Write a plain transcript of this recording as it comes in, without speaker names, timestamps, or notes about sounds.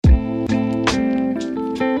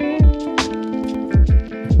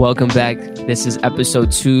Welcome back. This is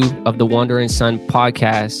episode 2 of the Wandering Son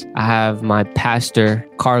podcast. I have my pastor,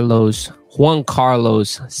 Juan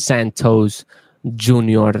Carlos Santos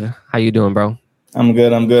Jr. How you doing, bro? I'm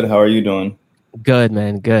good. How are you doing? Good,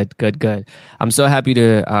 man. Good. I'm so happy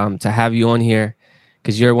to have you on here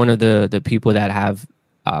because you're one of the people that have,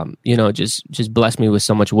 just blessed me with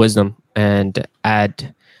so much wisdom. And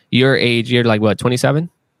at your age, you're like, what, 27?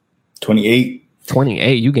 28.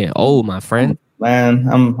 28. You getting old, my friend. Man,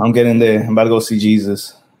 I'm getting there. I'm about to go see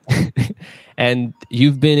Jesus. And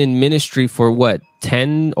you've been in ministry for what,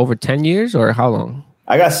 over 10 years or how long?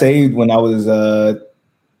 I got saved when I was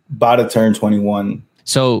about to turn 21.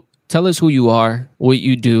 So tell us who you are, what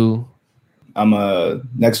you do. I'm a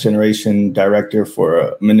next generation director for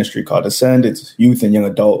a ministry called Ascend. It's youth and young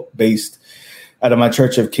adult based out of my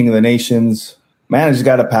Church of King of the Nations. Man, I just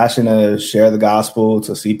got a passion to share the gospel,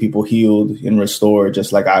 to see people healed and restored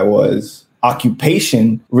just like I was.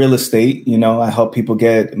 Occupation, real estate. I help people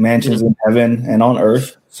get mansions in heaven and on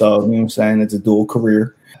earth. So, what I'm saying? It's a dual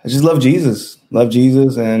career. I just love Jesus.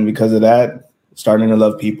 And because of that, starting to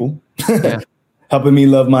love people, helping me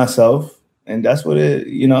love myself. And that's what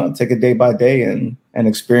take it day by day and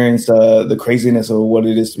experience the craziness of what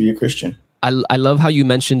it is to be a Christian. I love how you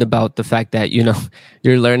mentioned about the fact that,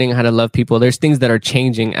 you're learning how to love people. There's things that are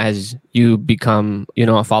changing as you become,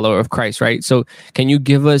 a follower of Christ, right? So can you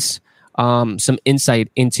give us some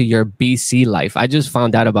insight into your BC life? I just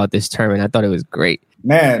found out about this term and I thought it was great.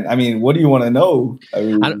 Man, I mean, what do you want to know? I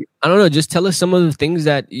don't know. Just tell us some of the things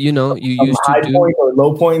that, you used to do. Point or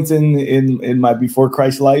low points in my before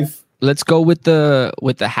Christ life. Let's go with the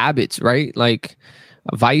habits, right? Like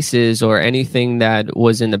vices or anything that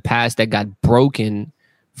was in the past that got broken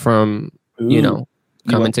from,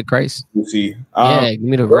 coming to Christ. You see. Give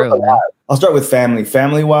me the real, man. I'll start with family.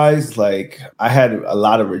 Family-wise, like I had a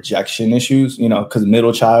lot of rejection issues, because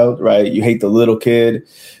middle child, right? You hate the little kid,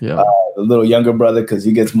 the little younger brother because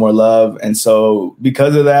he gets more love. And so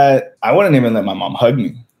because of that, I wouldn't even let my mom hug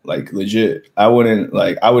me, like legit. I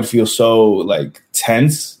would feel so like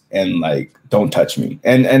tense and like, don't touch me.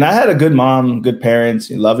 And I had a good mom, good parents,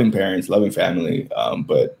 loving family.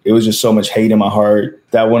 But it was just so much hate in my heart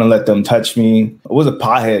that I wouldn't let them touch me. I was a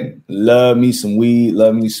pothead. Love me some weed,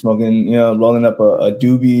 love me smoking, rolling up a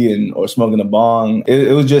doobie or smoking a bong.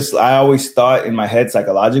 It was just, I always thought in my head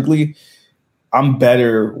psychologically, I'm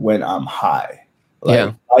better when I'm high.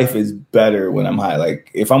 Life is better when I'm high.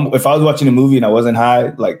 Like if I was watching a movie and I wasn't high,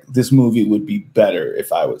 like this movie would be better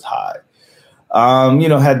if I was high.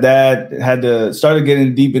 Started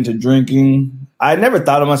getting deep into drinking. I never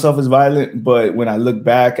thought of myself as violent, but when I look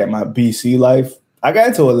back at my BC life, I got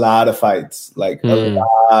into a lot of fights,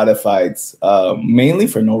 mainly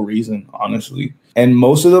for no reason, honestly. And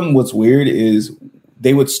most of them, what's weird is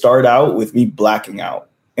they would start out with me blacking out.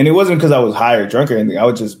 And it wasn't because I was high or drunk or anything. I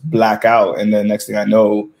would just black out. And then next thing I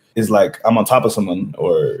know is like I'm on top of someone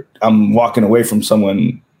or I'm walking away from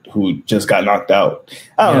someone who just got knocked out.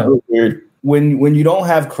 I don't know. It was weird. When you don't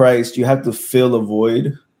have Christ, you have to fill a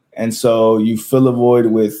void. And so you fill a void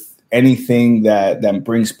with anything that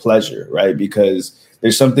brings pleasure, right? Because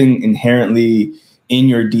there's something inherently in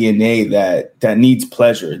your DNA that needs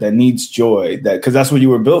pleasure, that needs joy, because that's what you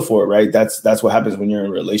were built for, right? That's what happens when you're in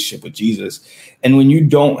a relationship with Jesus. And when you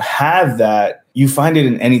don't have that, you find it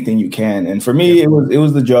in anything you can. And for me, it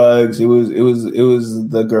was the drugs, it was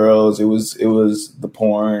the girls, it was the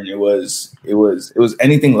porn, it was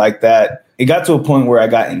anything like that. It got to a point where I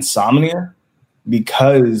got insomnia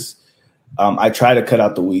because I tried to cut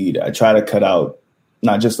out the weed. I tried to cut out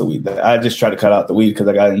not just the weed. I just tried to cut out the weed because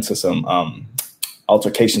I got into some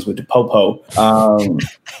altercations with the popo, and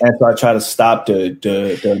so I tried to stop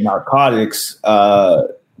the narcotics,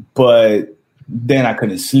 but then I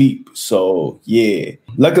couldn't sleep. So yeah,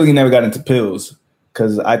 luckily never got into pills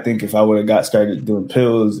because I think if I would have got started doing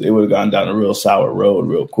pills, it would have gone down a real sour road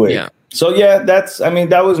real quick. Yeah. So yeah,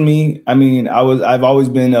 that was me. I've always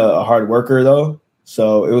been a hard worker though.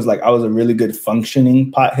 So it was like I was a really good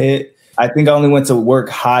functioning pothead. I think I only went to work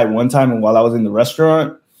high one time and while I was in the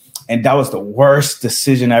restaurant. And that was the worst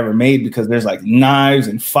decision I ever made because there's like knives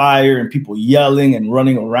and fire and people yelling and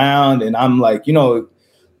running around. And I'm like,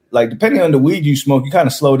 like depending on the weed you smoke, you kind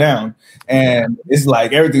of slow down. And it's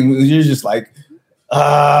like everything, you're just like,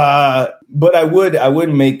 but I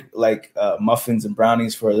would make like muffins and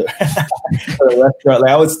brownies for the, for the restaurant.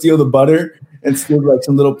 Like I would steal the butter and steal like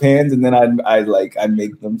some little pans. And then I'd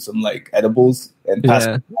make them some like edibles and pass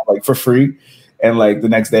them like for free. And like the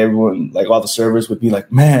next day, everyone, like all the servers would be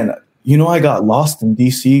like, man, I got lost in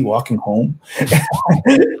DC walking home.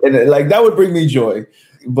 And like that would bring me joy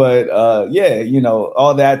But yeah, you know,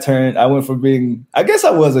 all that turned. I went from being, I guess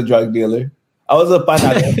I was a drug dealer. I was a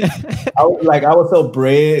I was so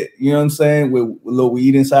bred, you know what I'm saying, with a little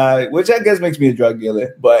weed inside, which I guess makes me a drug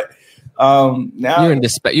dealer. But now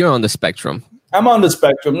you're on the spectrum. I'm on the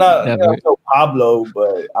spectrum, not so Pablo,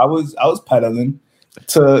 but I was pedaling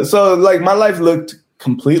so like my life looked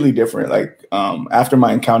completely different. Like after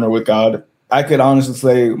my encounter with God, I could honestly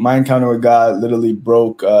say my encounter with God literally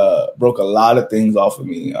broke a lot of things off of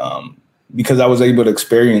me because I was able to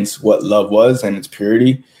experience what love was and its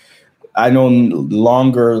purity. I no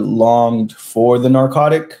longer longed for the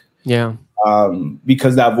narcotic. Yeah.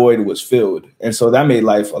 Because that void was filled. And so that made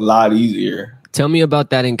life a lot easier. Tell me about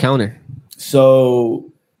that encounter.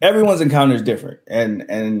 So everyone's encounter is different.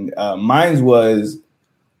 And mine was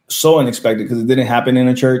so unexpected because it didn't happen in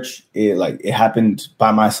a church. It happened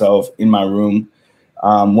by myself in my room.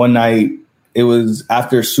 One night, it was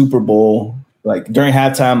after Super Bowl. Like during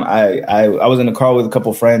halftime, I was in a car with a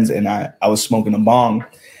couple friends and I was smoking a bong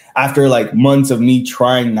after like months of me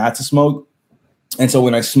trying not to smoke. And so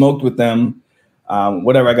when I smoked with them,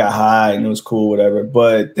 whatever, I got high and it was cool, whatever.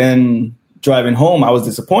 But then driving home, I was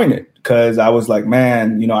disappointed because I was like,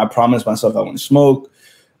 man, you know, I promised myself I wouldn't smoke.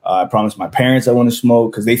 I promised my parents I wouldn't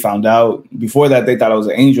smoke because they found out. Before that, they thought I was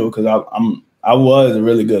an angel because I was a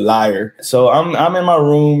really good liar. So I'm in my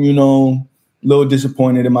room, you know, a little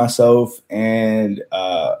disappointed in myself. And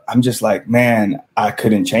I'm just like, man, I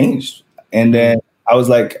couldn't change. And then I was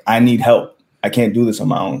like, I need help. I can't do this on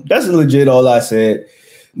my own. That's legit all I said.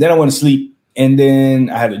 Then I went to sleep. And then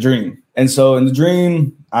I had a dream. And so in the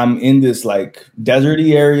dream, I'm in this like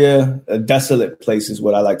deserty area, a desolate place is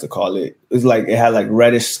what I like to call it. It's like it had like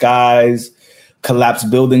reddish skies,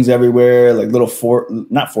 collapsed buildings everywhere, like little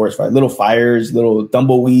little fires, little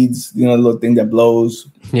tumbleweeds, you know, the little thing that blows.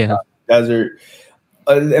 Yeah. Desert.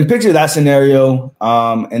 And picture that scenario.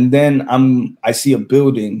 And then I see a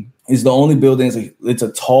building. It's the only building. It's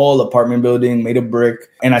a tall apartment building made of brick.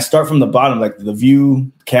 And I start from the bottom, like the view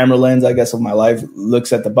camera lens, I guess, of my life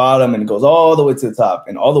looks at the bottom and it goes all the way to the top.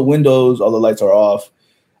 And all the windows, all the lights are off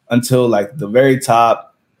until like the very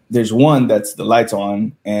top. There's one that's the lights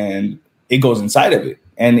on and it goes inside of it.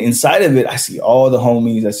 And inside of it, I see all the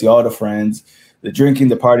homies. I see all the friends, the drinking,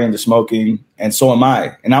 the partying, the smoking. And so am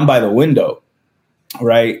I. And I'm by the window.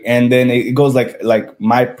 Right. And then it goes like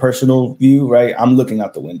my personal view. Right. I'm looking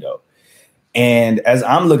out the window. And as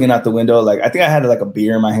I'm looking out the window, like I think I had like a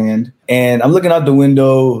beer in my hand and I'm looking out the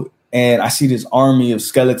window and I see this army of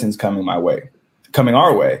skeletons coming our way.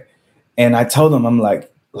 And I tell them, I'm like,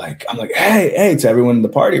 hey, to everyone in the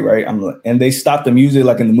party. Right. And they stop the music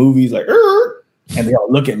like in the movies, like, and they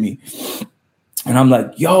all look at me. And I'm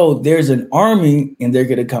like, yo, there's an army and they're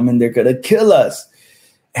going to come and they're going to kill us.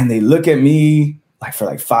 And they look at me like for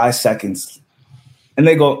like 5 seconds and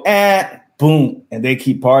they go, boom. And they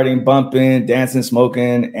keep partying, bumping, dancing,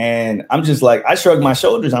 smoking. And I'm just like, I shrug my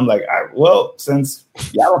shoulders. I'm like, all right, well, since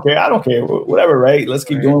I don't care, whatever, right? Let's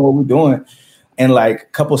keep doing what we're doing. And like a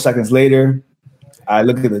couple seconds later, I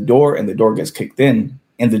look at the door and the door gets kicked in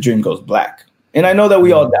and the dream goes black. And I know that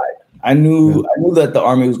we all died. I knew that the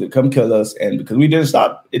army was going to come kill us. And because we didn't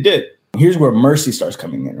stop, it did. Here's where mercy starts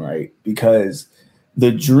coming in, right? Because the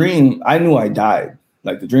dream, I knew I died.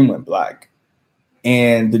 Like the dream went black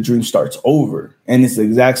and the dream starts over. And it's the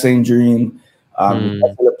exact same dream.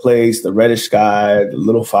 The place, the reddish sky, the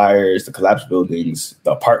little fires, the collapsed buildings,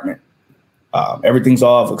 the apartment. Everything's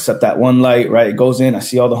off except that one light, right? It goes in. I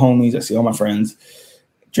see all the homies. I see all my friends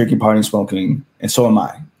drinking, partying, smoking. And so am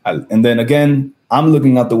I. And then again, I'm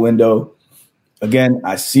looking out the window. Again,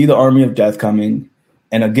 I see the army of death coming.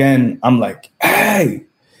 And again, I'm like, hey.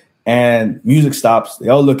 And music stops. They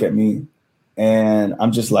all look at me. And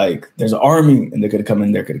I'm just like, there's an army and they're going to come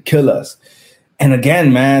in. They're going to kill us. And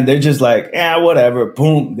again, man, they're just like, whatever.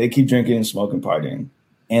 Boom. They keep drinking and smoking, partying.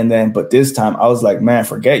 And then, but this time I was like, man,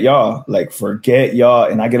 forget y'all.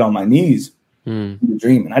 And I get on my knees in the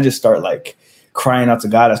dream. And I just start like crying out to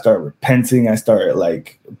God. I start repenting. I start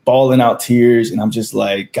like bawling out tears. And I'm just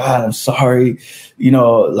like, God, I'm sorry. You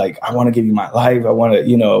know, like I want to give you my life. I want to,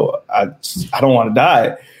 you know, I don't want to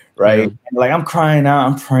die. Right. Yeah. And like I'm crying out,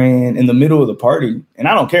 I'm praying in the middle of the party and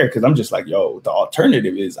I don't care because I'm just like, yo, the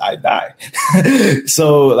alternative is I die.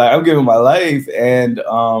 So like I'm giving my life and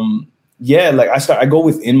like I go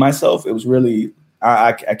within myself. It was really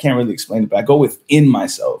I can't really explain it, but I go within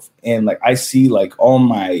myself and like I see like all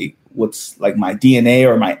my what's like my DNA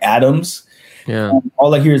or my atoms. Yeah. And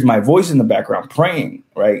all I hear is my voice in the background praying.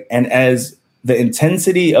 Right. And as the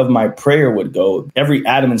intensity of my prayer would go, every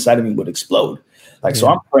atom inside of me would explode. Like, so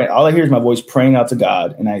I'm praying, all I hear is my voice praying out to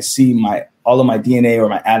God. And I see all of my DNA or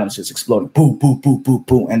my atoms just exploded. Boom, boom, boom, boom,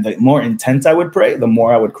 boom. And the more intense I would pray, the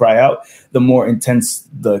more I would cry out, the more intense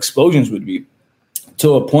the explosions would be,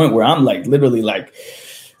 to a point where I'm like, literally like,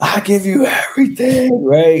 I give you everything,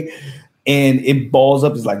 right? And it balls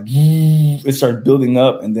up. It's like, it starts building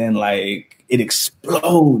up, and then like it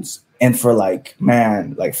explodes. And for like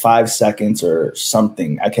 5 seconds or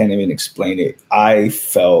something, I can't even explain it. I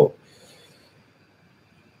felt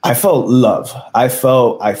love. I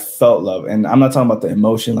felt love. And I'm not talking about the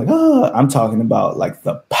emotion, like, I'm talking about like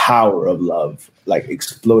the power of love, like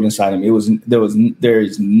explode inside of me. There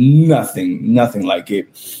is nothing like it.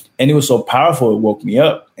 And it was so powerful, it woke me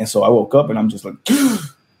up. And so I woke up and I'm just like,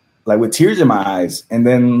 like with tears in my eyes. And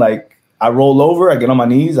then like I roll over, I get on my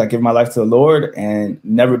knees, I give my life to the Lord, and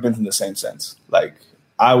never been in the same sense. Like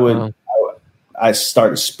I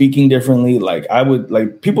started speaking differently. Like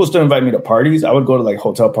people still invite me to parties. I would go to like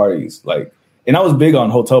hotel parties, like, and I was big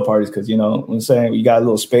on hotel parties because, you know what I'm saying, you got a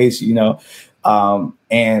little space, you know,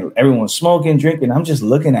 and everyone's smoking, drinking. I'm just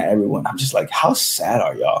looking at everyone. I'm just like, how sad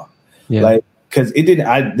are y'all? Yeah. Like, because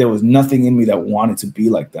there was nothing in me that wanted to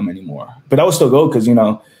be like them anymore. But I would still go because, you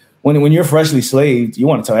know, when you're freshly slaved, you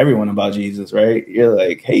want to tell everyone about Jesus, right? You're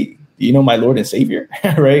like, hey, do you know my Lord and Savior,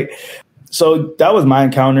 right? So that was my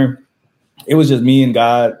encounter. It was just me and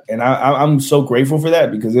God. And I'm so grateful for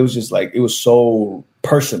that, because it was just like, it was so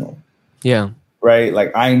personal. Yeah. Right.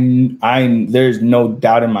 Like there's no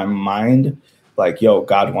doubt in my mind, like, yo,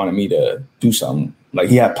 God wanted me to do something. Like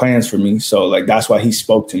he had plans for me. So like, that's why he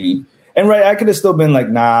spoke to me. And right, I could have still been like,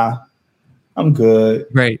 nah, I'm good.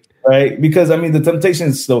 Right. Right. Because I mean, the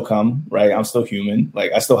temptations still come, right? I'm still human.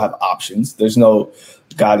 Like I still have options. There's no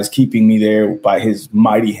God is keeping me there by his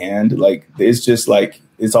mighty hand. Like, it's just like,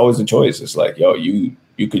 it's always a choice. It's like, yo, you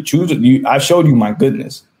could choose. I showed you my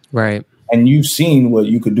goodness. Right. And you've seen what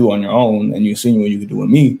you could do on your own, and you've seen what you could do with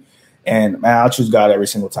me. And man, I'll choose God every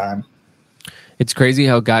single time. It's crazy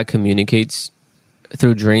how God communicates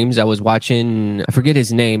through dreams. I was watching, I forget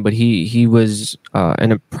his name, but he was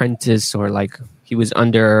an apprentice, or like he was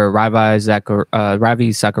under Ravi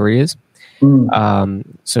Zacharias.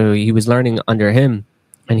 So he was learning under him,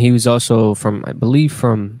 and he was also from, I believe,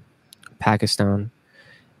 from Pakistan,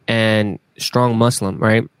 and strong Muslim,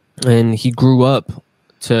 right? And he grew up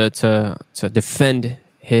to defend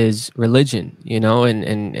his religion, you know,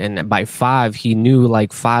 and by 5, he knew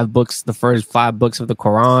like 5 books, the first 5 books of the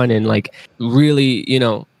Quran, and like really, you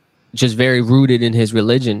know, just very rooted in his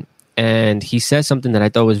religion. And he said something that I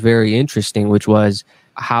thought was very interesting, which was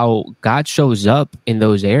how God shows up in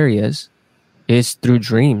those areas is through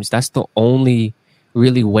dreams. That's the only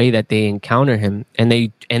really way that they encounter him.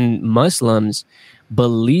 And Muslims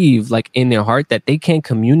believe, like in their heart, that they can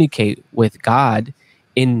communicate with God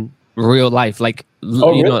in real life. Like,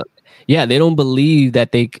 you know, yeah, they don't believe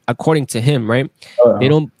that they, according to him, right? They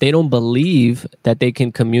don't believe that they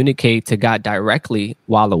can communicate to God directly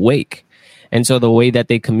while awake. And so the way that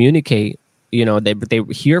they communicate, you know, they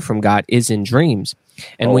hear from God is in dreams.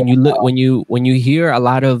 And when you hear a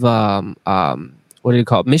lot of what do you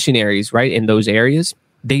call it, missionaries, right, in those areas,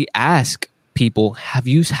 they ask people, have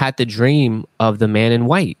you had the dream of the man in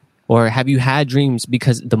white? Or have you had dreams?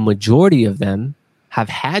 Because the majority of them have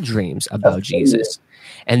had dreams about Jesus.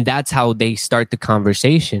 And that's how they start the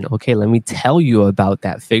conversation. Okay, let me tell you about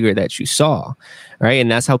that figure that you saw, right?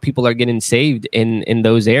 And that's how people are getting saved in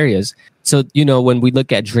those areas. So, you know, when we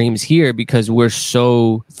look at dreams here, because we're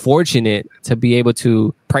so fortunate to be able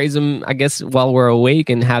to praise him, I guess, while we're awake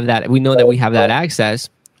and have that, we know that we have that access.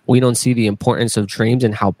 We don't see the importance of dreams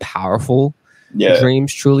and how powerful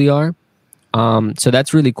dreams truly are. So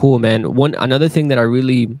that's really cool, man. Another thing that I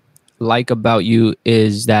really like about you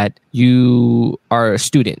is that you are a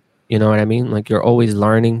student. You know what I mean? Like, you're always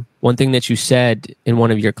learning. One thing that you said in one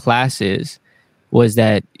of your classes was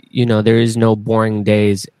that, you know, there is no boring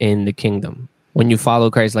days in the kingdom. When you follow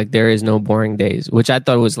Christ, like, there is no boring days, which I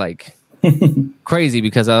thought was like crazy,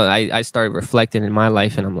 because I started reflecting in my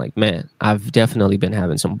life, and I'm like, man, I've definitely been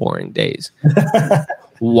having some boring days.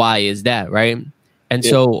 Why is that, right? And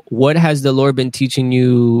so what has the Lord been teaching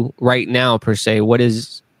you right now, per se? What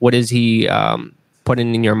is he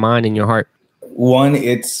putting in your mind, in your heart? One,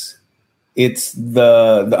 it's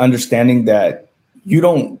the understanding that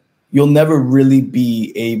you'll never really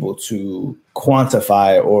be able to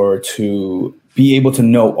quantify or to be able to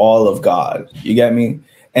know all of God. You get me?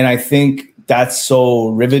 And I think that's so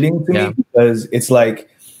riveting to me, because it's like,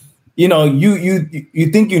 you know, you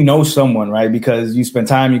think you know someone, right? Because you spend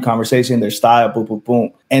time, your conversation, their style, boom, boom,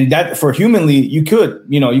 boom. And that, for humanly, you could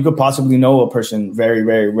possibly know a person very,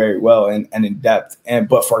 very, very well and in depth.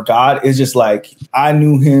 But for God, it's just like, I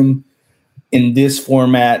knew him in this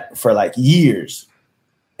format for like years.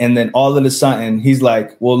 And then all of a sudden he's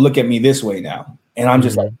like, well, look at me this way now. And I'm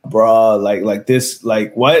just like, bruh, like this,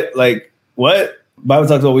 like what? Bible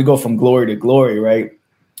talks about we go from glory to glory, right?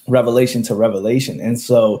 Revelation to revelation. And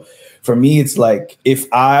so for me, it's like,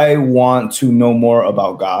 if I want to know more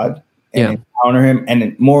about God and encounter him,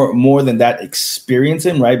 and more than that, experience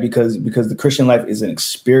him, right? Because the Christian life is an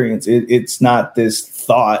experience. It's not this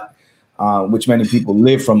thought, which many people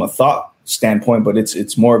live from a thought standpoint, but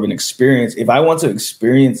it's more of an experience. If I want to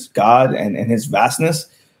experience God and his vastness,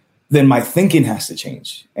 then my thinking has to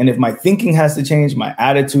change. And if my thinking has to change, my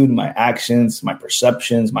attitude, my actions, my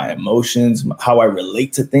perceptions, my emotions, how I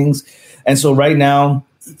relate to things. And so right now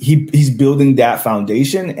he's building that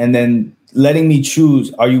foundation and then letting me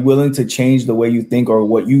choose. Are you willing to change the way you think or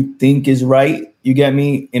what you think is right? You get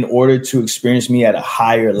me? In order to experience me at a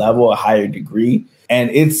higher level, a higher degree. And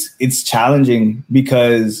it's challenging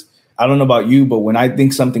because I don't know about you, but when I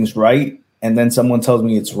think something's right and then someone tells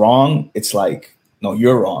me it's wrong, it's like, no,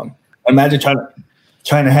 you're wrong. Imagine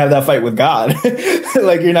trying to have that fight with God.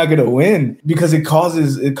 Like, you're not going to win, because it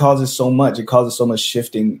causes so much. It causes so much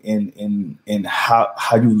shifting in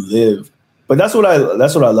how you live. But that's what I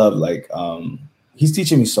love. Like, he's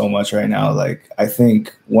teaching me so much right now. Like, I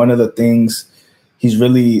think one of the things he's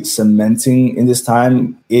really cementing in this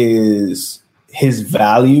time is his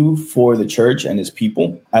value for the church and his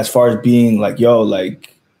people, as far as being like, yo,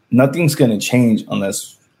 like, nothing's going to change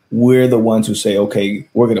unless we're the ones who say, okay,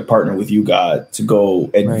 we're going to partner with you, God, to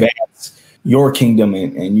go advance your kingdom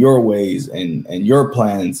and your ways and your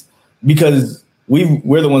plans, because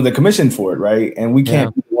we're the ones that commissioned for it, right? And we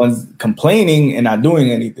can't be the ones complaining and not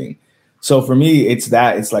doing anything. So for me, it's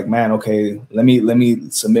like, man, okay, let me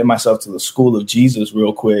submit myself to the school of Jesus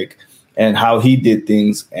real quick, and how he did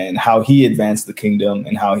things and how he advanced the kingdom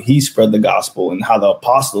and how he spread the gospel and how the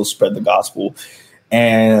apostles spread the gospel.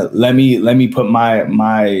 And let me put my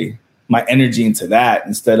energy into that,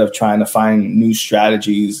 instead of trying to find new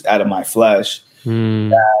strategies out of my flesh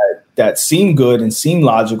that seem good and seem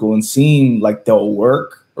logical and seem like they'll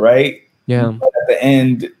work, right? Yeah. But at the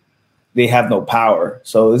end, they have no power.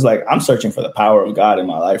 So it's like, I'm searching for the power of God in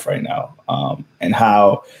my life right now, and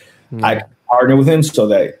how I can partner with him so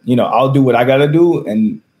that, I'll do what I got to do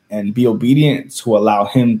and be obedient to allow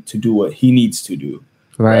him to do what he needs to do.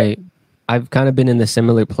 Right. I've kind of been in a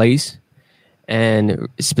similar place, and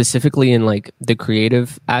specifically in like the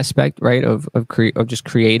creative aspect, right, of just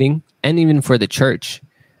creating, and even for the church,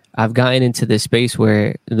 I've gotten into this space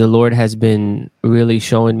where the Lord has been really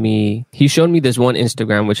showing me. He showed me this one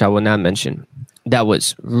Instagram, which I will not mention, that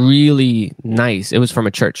was really nice. It was from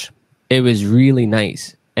a church. It was really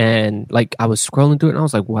nice, and like I was scrolling through it, and I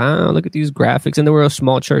was like, wow, look at these graphics, and they were a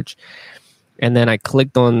small church, and then I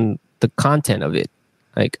clicked on the content of it.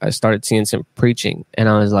 Like, I started seeing some preaching, and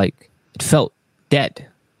I was like, it felt dead.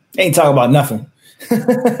 Ain't talking about nothing.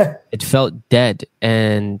 It felt dead,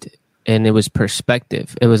 and it was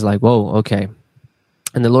perspective. It was like, whoa, okay.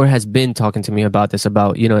 And the Lord has been talking to me about this,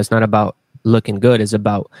 about, it's not about looking good. It's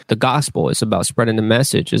about the gospel. It's about spreading the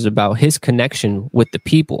message. It's about his connection with the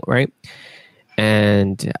people, right?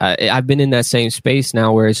 And I've been in that same space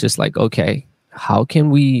now where it's just like, okay, how can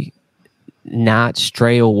we not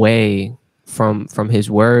stray away from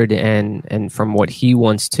his word and from what he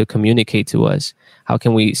wants to communicate to us? How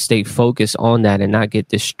can we stay focused on that and not get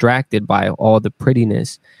distracted by all the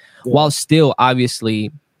prettiness, while still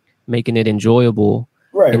obviously making it enjoyable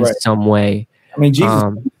in some way? I mean, Jesus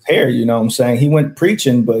had his hair, you know what I'm saying? He went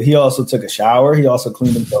preaching, but he also took a shower. He also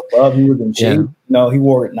cleaned himself up. He was in shape. He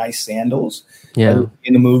wore nice sandals in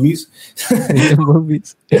the movies. In the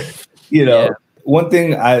movies. One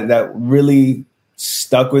thing that really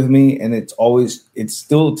stuck with me, and it's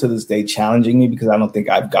still to this day challenging me, because I don't think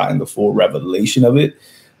I've gotten the full revelation of it,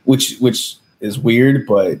 which is weird,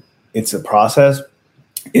 but it's a process,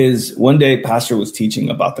 is one day pastor was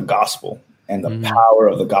teaching about the gospel and the power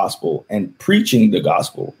of the gospel and preaching the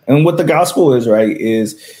gospel. And what the gospel is, right,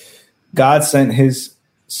 is God sent his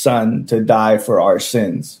son to die for our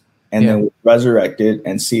sins, and then was resurrected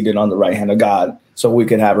and seated on the right hand of God so we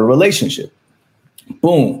could have a relationship.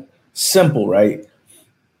 Boom. Simple, right?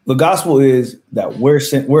 The gospel is that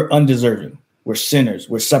we're undeserving. We're sinners.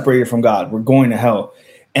 We're separated from God. We're going to hell.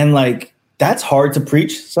 And like, that's hard to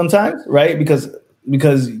preach sometimes, right? Because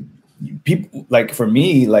people, like, for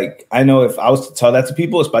me, like, I know if I was to tell that to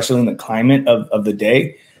people, especially in the climate of the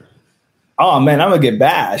day, oh man, I'm gonna get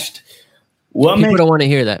bashed. Well, people don't want to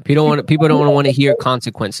hear that. People don't want to hear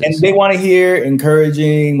consequences. And they want to hear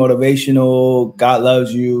encouraging, motivational, God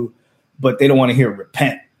loves you, but they don't want to hear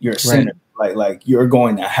repent. You're a sinner. like you're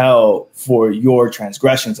going to hell for your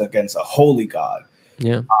transgressions against a holy God.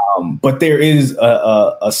 Yeah. But there is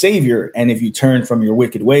a savior, and if you turn from your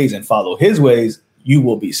wicked ways and follow his ways, you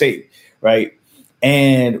will be saved, right?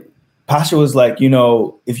 And Pastor was like,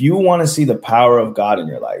 if you want to see the power of God in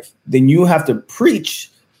your life, then you have to preach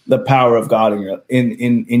the power of God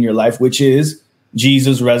in your life, which is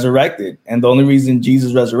Jesus resurrected. And the only reason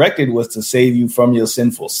Jesus resurrected was to save you from your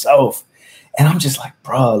sinful self. And I'm just like,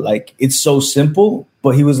 bro, like, it's so simple.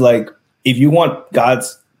 But he was like, if you want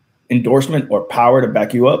God's endorsement or power to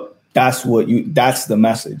back you up, that's the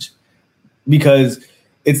message. Because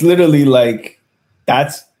it's literally like,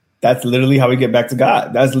 that's literally how we get back to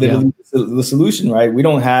God. That's literally the solution, right?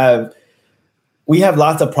 We have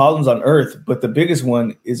lots of problems on earth, but the biggest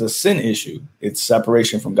one is a sin issue. It's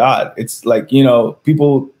separation from God. It's like,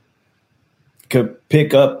 people could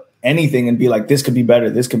pick up anything and be like, this could be better.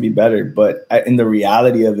 This could be better. But in the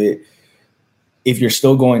reality of it, if you're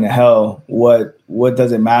still going to hell, what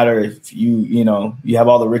does it matter if you have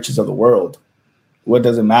all the riches of the world? What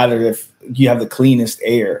does it matter if you have the cleanest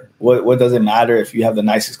air? What does it matter if you have the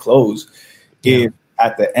nicest clothes? Yeah. If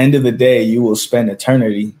at the end of the day, you will spend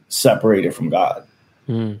eternity separated from God.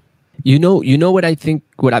 Mm. You know what I think,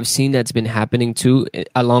 what I've seen that's been happening too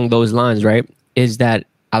along those lines, right? Is that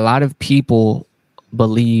a lot of people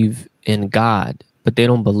believe in God, but they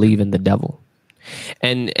don't believe in the devil.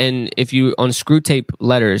 And if you on Screw Tape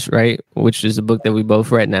Letters, right, which is a book that we both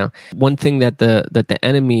read now, one thing that the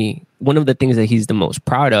enemy, one of the things that he's the most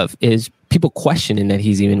proud of is people questioning that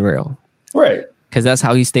he's even real. Right. Because that's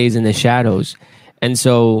how he stays in the shadows. And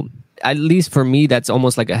so, at least for me, that's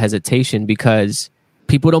almost like a hesitation because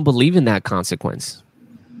people don't believe in that consequence.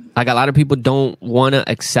 Like a lot of people don't want to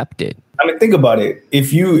accept it. I mean, think about it.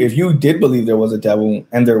 If you did believe there was a devil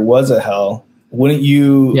and there was a hell, wouldn't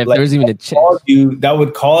you? Yeah, if there was even a chance. That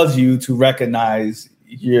would cause you to recognize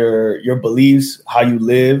your beliefs, how you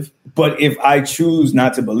live. But if I choose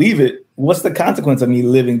not to believe it, what's the consequence of me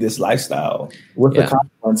living this lifestyle? What's the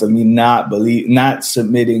consequence of me not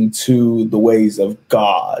submitting to the ways of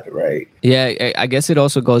God, right? Yeah, I guess it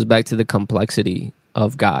also goes back to the complexity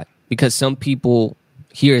of God, because some people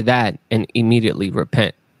hear that and immediately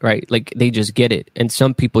repent, right? Like they just get it. And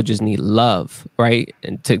some people just need love, right?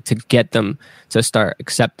 And to get them to start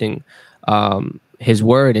accepting his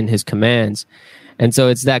word and his commands. And so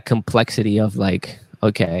it's that complexity of like,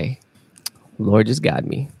 okay, Lord just got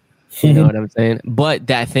me. You know what I'm saying? But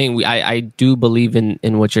that thing, I do believe in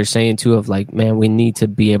what you're saying too, of like, man, we need to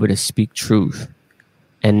be able to speak truth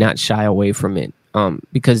and not shy away from it.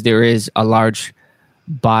 Because there is a large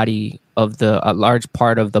part of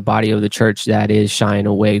the body of the church that is shying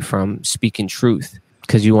away from speaking truth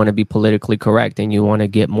because you want to be politically correct and you want to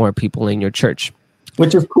get more people in your church.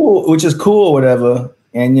 Which is cool, whatever.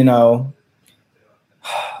 And,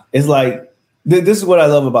 it's like, this is what I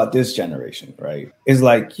love about this generation, right? It's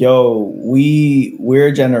like, we're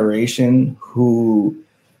a generation who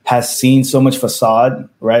has seen so much facade,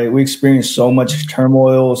 right? We experienced so much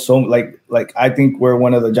turmoil. So like I think we're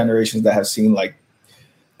one of the generations that have seen like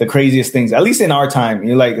the craziest things, at least in our time.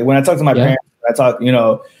 Like when I talk to my parents, I talk,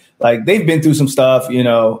 like they've been through some stuff,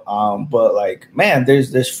 but like, man,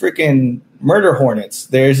 there's freaking murder hornets.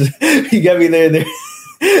 There's, you get me there.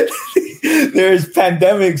 There's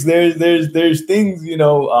pandemics, there's things,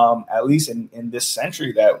 at least in this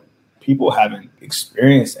century that people haven't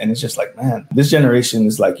experienced. And it's just like, man, this generation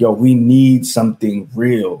is like, we need something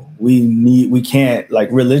real. We can't, like,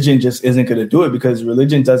 religion just isn't going to do it because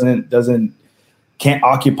religion can't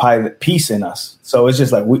occupy the peace in us. So it's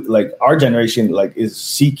just like our generation, like, is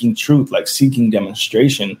seeking truth, like seeking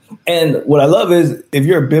demonstration. And what I love is if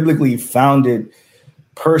you're a biblically founded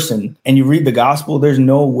person and you read the gospel, there's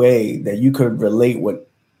no way that you could relate what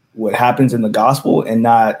happens in the gospel and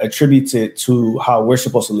not attribute it to how we're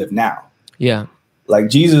supposed to live now. Yeah. Like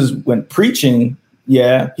Jesus, when preaching,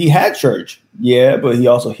 he had church. But he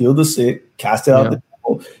also healed the sick, casted out the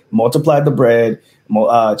devil, multiplied the bread,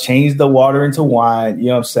 changed the water into wine,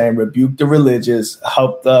 rebuked the religious,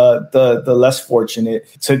 helped the less fortunate,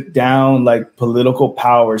 took down like political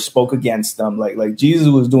power, spoke against them. Like Jesus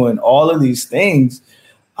was doing all of these things.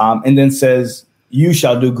 And then says, you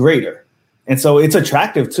shall do greater. And so it's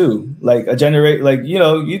attractive too. Like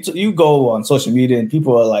you go on social media and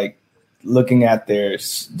people are like looking at their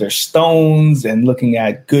stones and looking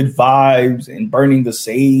at good vibes and burning the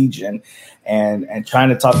sage and trying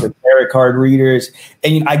to talk to tarot card readers.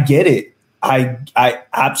 And I get it. I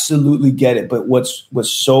absolutely get it. But what's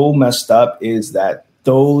so messed up is that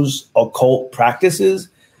those occult practices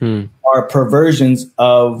are perversions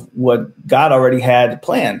of what God already had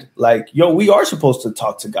planned. Like, we are supposed to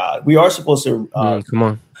talk to God. We are supposed to come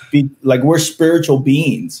on. be like, we're spiritual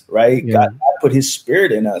beings, right? Yeah. God put his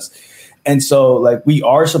spirit in us. And so like, we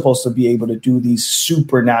are supposed to be able to do these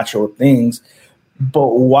supernatural things. But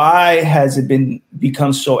why has it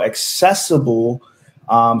become so accessible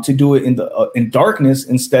to do it in darkness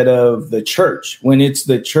instead of the church, when it's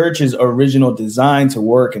the church's original design to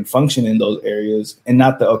work and function in those areas and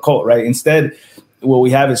not the occult, right? Instead, what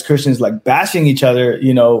we have is Christians like bashing each other,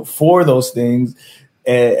 for those things.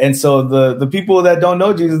 And so the people that don't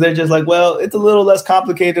know Jesus, they're just like, well, it's a little less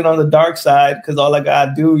complicated on the dark side because all I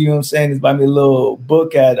got to do, is buy me a little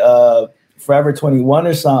book at Forever 21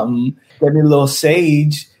 or something, get me a little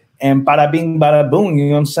sage and bada bing, bada boom. You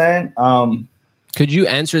know what I'm saying? Could you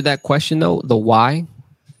answer that question though? The why?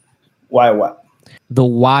 Why what? The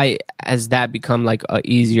why has that become like a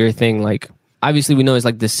easier thing? Like, obviously we know it's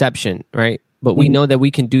like deception, right? But we know that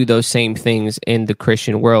we can do those same things in the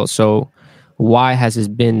Christian world. So why has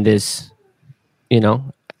it been this,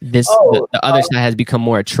 the other side has become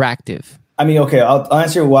more attractive? I mean, okay, I'll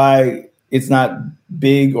answer why it's not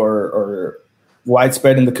big or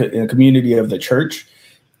widespread in the community of the church.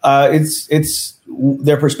 It's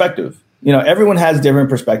their perspective. Everyone has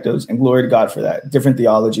different perspectives, and glory to God for that. Different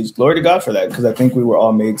theologies, glory to God for that, because I think we were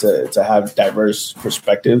all made to have diverse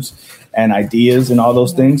perspectives and ideas and all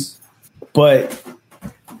those things. But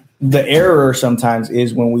the error sometimes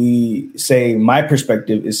is when we say my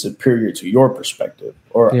perspective is superior to your perspective,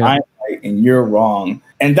 or I'm right and you're wrong.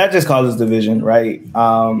 And that just causes division, right?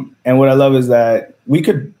 And what I love is that we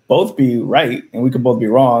could both be right and we could both be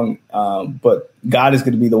wrong, but God is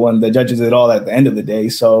going to be the one that judges it all at the end of the day.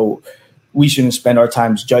 So we shouldn't spend our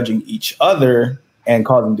time judging each other and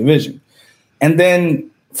causing division. And then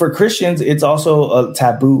for Christians, it's also a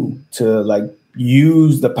taboo to like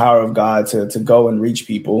use the power of God to go and reach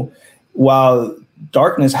people, while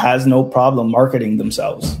darkness has no problem marketing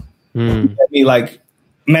themselves. I mean, like,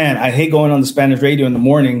 man, I hate going on the Spanish radio in the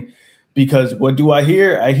morning because what do I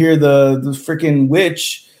hear? I hear the freaking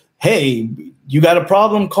witch. Hey, you got a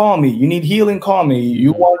problem? Call me. You need healing? Call me.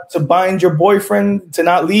 You want to bind your boyfriend to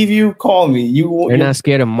not leave you? Call me. You're not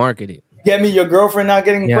scared to market it. Get me your girlfriend not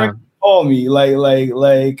getting pregnant? Call me.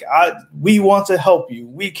 We want to help you.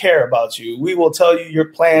 We care about you. We will tell you your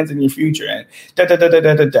plans and your future and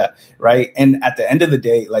right. And at the end of the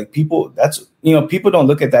day, like people don't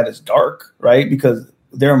look at that as dark, right? Because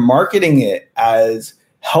they're marketing it as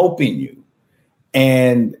helping you.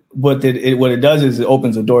 And what it does is it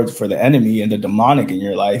opens the door for the enemy and the demonic in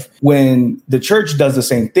your life. When the church does the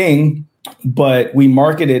same thing, but we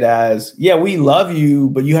market it as, we love you,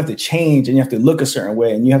 but you have to change and you have to look a certain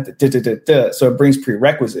way and you have to so it brings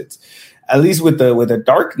prerequisites. At least with the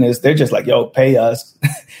darkness, they're just like, yo, pay us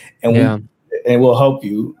and we'll help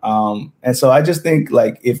you. And so I just think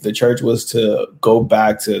like if the church was to go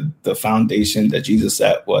back to the foundation that Jesus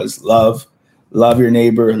set was love your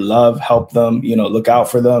neighbor, help them, look out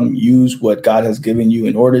for them, use what God has given you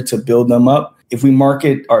in order to build them up. If we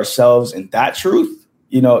market ourselves in that truth,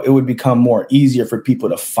 it would become more easier for people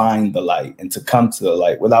to find the light and to come to the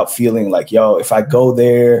light without feeling like, yo, if I go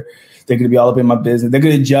there, they're going to be all up in my business. They're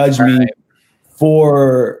going to judge me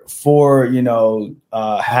for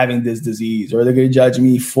having this disease, or they're going to judge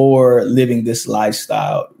me for living this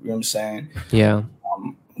lifestyle. You know what I'm saying? Yeah.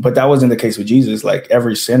 But that wasn't the case with Jesus. Like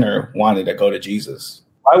every sinner wanted to go to Jesus.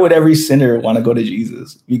 Why would every sinner want to go to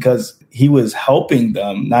Jesus? Because he was helping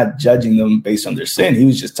them, not judging them based on their sin. He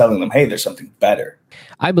was just telling them, hey, there's something better.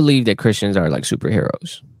 I believe that Christians are like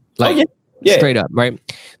superheroes. Like straight up, right?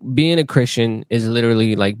 Being a Christian is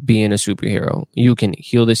literally like being a superhero. You can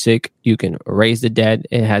heal the sick. You can raise the dead.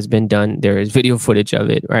 It has been done. There is video footage of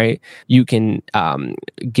it, right? You can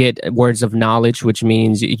get words of knowledge, which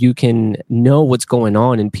means you can know what's going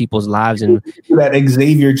on in people's lives. And that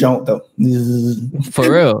Xavier jump though.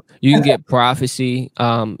 For real. You can get prophecy,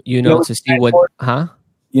 to see what,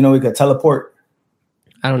 we could teleport.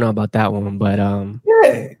 I don't know about that one, but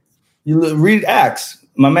you read Acts.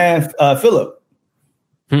 My man, Philip.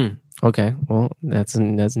 Okay. Well, that's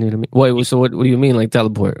new to me. Wait, so what do you mean, like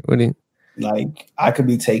teleport? What do you... Like, I could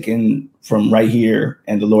be taken from right here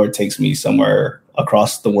and the Lord takes me somewhere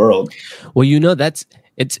across the world. Well,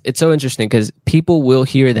 it's so interesting because people will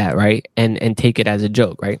hear that, right? And take it as a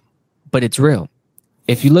joke, right? But it's real.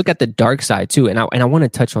 If you look at the dark side too, and I want to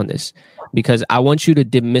touch on this because I want you to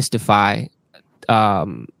demystify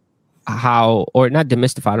how, or not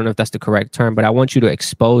demystify, I don't know if that's the correct term, but I want you to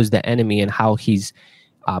expose the enemy and how he's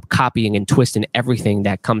copying and twisting everything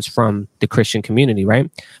that comes from the Christian community, right?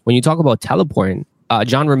 When you talk about teleporting,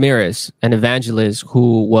 John Ramirez, an evangelist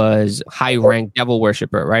who was high-ranked devil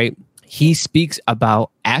worshiper, right? He speaks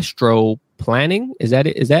about astro planning. Is that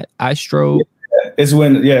it? Is that astro? It's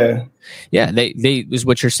when, Yeah, they is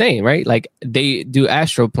what you're saying, right? Like they do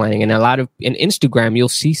astro planning, and a lot of in Instagram you'll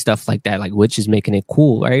see stuff like that, like which is making it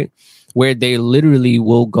cool, right? Where they literally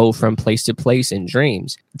will go from place to place in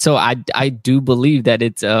dreams. So I do believe that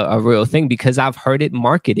it's a real thing because I've heard it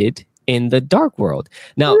marketed in the dark world.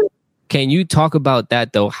 Now, can you talk about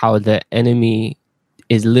that though? How the enemy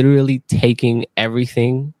is literally taking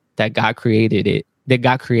everything that God created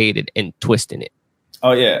and twisting it.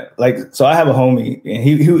 Oh yeah, like so. I have a homie, and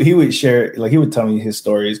he would share, like he would tell me his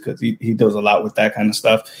stories because he does a lot with that kind of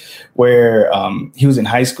stuff. Where he was in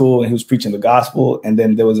high school and he was preaching the gospel, and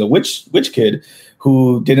then there was a witch kid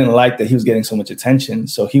who didn't like that he was getting so much attention,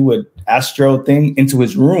 so he would astro thing into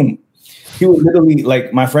his room. He would literally,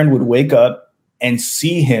 like, my friend would wake up and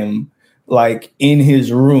see him like in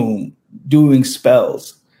his room doing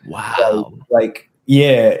spells. Wow, like.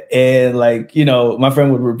 Yeah, and like, you know, my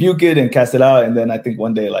friend would rebuke it and cast it out, and then I think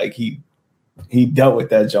one day like he dealt with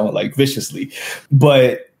that joint like viciously.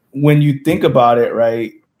 But when you think about it,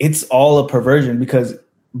 right, it's all a perversion because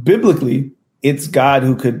biblically it's God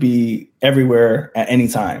who could be everywhere at any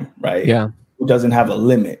time, right? Yeah, who doesn't have a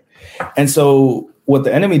limit. And so what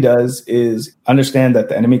the enemy does is understand that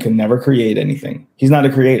the enemy can never create anything. He's not a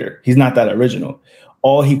creator. He's not that original.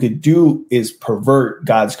 All he could do is pervert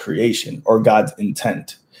God's creation or God's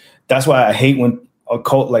intent. That's why I hate when a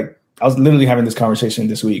cult, like I was literally having this conversation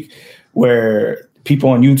this week where people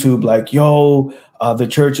on YouTube like, yo, the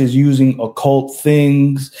church is using occult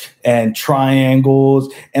things and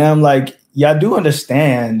triangles. And I'm like, yeah, I do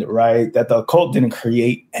understand, right, that the occult didn't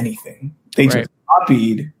create anything. They just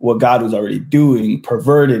copied what God was already doing,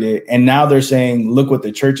 perverted it. And now they're saying, look what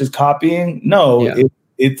the church is copying. No,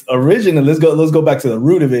 it's original. Let's go back to the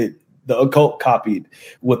root of it. The occult copied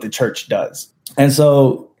what the church does. And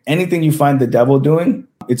so anything you find the devil doing,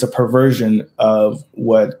 it's a perversion of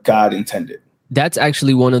what God intended. That's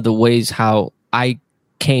actually one of the ways how I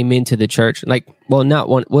came into the church. Like, well, not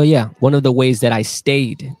one. Well, yeah, one of the ways that I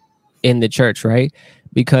stayed in the church, right?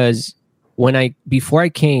 Because before I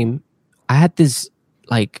came, I had this,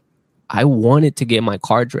 like, I wanted to get my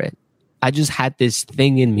cards read. I just had this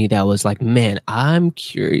thing in me that was like, man, I'm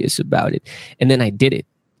curious about it. And then I did it,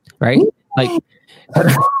 right? Like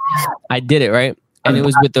I did it, right? And it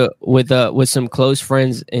was with some close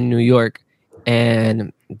friends in New York,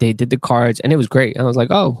 and they did the cards and it was great. And I was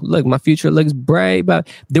like, oh, look, my future looks bright. But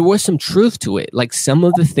there was some truth to it. Like some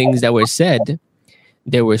of the things that were said,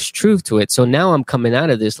 there was truth to it. So now I'm coming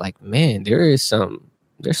out of this like, man, there's some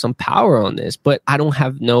power on this, but I don't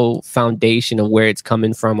have no foundation of where it's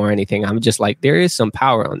coming from or anything. I'm just like, there is some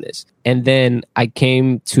power on this. And then I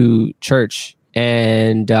came to church,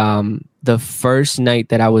 and the first night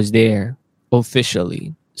that I was there,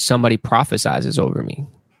 officially, somebody prophesizes over me.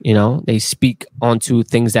 You know, they speak onto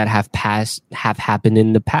things that have happened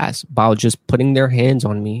in the past by just putting their hands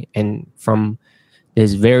on me, and from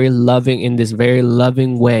this very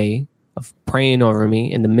loving way of praying over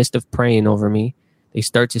me, in the midst of praying over me, they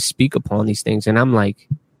start to speak upon these things. And I'm like,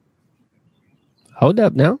 hold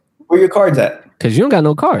up now. Where your cards at? Because you don't got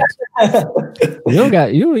no cards. you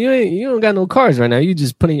don't got no cards right now. You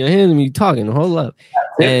just putting your hand on me, talking. Hold up.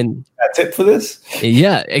 And that's it for this?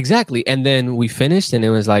 Yeah, exactly. And then we finished, and it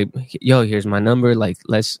was like, yo, here's my number. Like,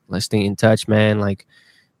 let's stay in touch, man. Like,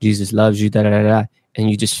 Jesus loves you, da da da da. And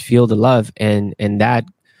you just feel the love. And that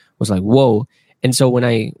was like, whoa. And so when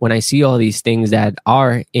I see all these things that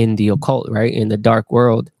are in the occult, right, in the dark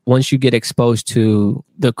world, once you get exposed to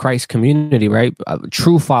the Christ community, right,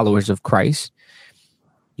 true followers of Christ,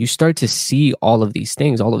 you start to see all of these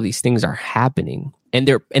things. All of these things are happening, and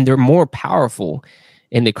they're more powerful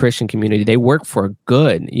in the Christian community. They work for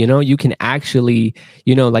good. You know, you can actually,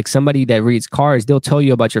 you know, like somebody that reads cards, they'll tell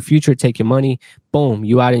you about your future, take your money, boom,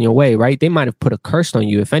 you out in your way, right? They might have put a curse on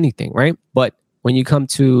you, if anything, right? But when you come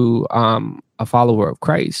to a follower of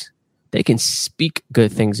Christ, they can speak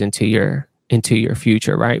good things into your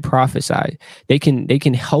future, right? Prophesy. They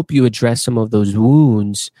can help you address some of those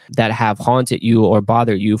wounds that have haunted you or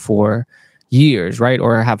bothered you for years, right?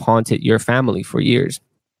 Or have haunted your family for years.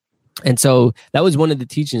 And so that was one of the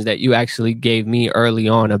teachings that you actually gave me early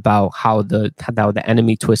on about how the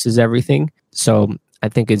enemy twists everything. So I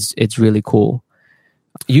think it's really cool.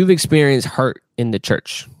 You've experienced hurt in the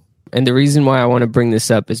church. And the reason why I want to bring this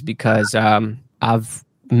up is because I've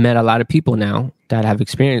met a lot of people now that have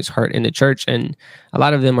experienced hurt in the church, and a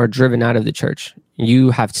lot of them are driven out of the church.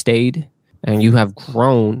 You have stayed and you have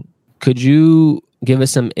grown. Could you give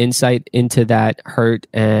us some insight into that hurt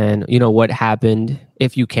and, you know, what happened,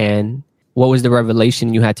 if you can. What was the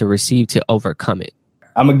revelation you had to receive to overcome it?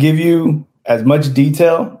 I'm going to give you as much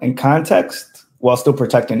detail and context while still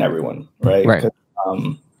protecting everyone, right? Right.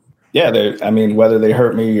 Whether they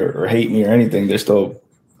hurt me or hate me or anything, they're still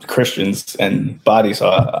Christians and bodies. So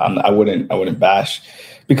I wouldn't bash,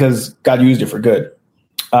 because God used it for good.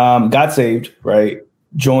 Got saved, right?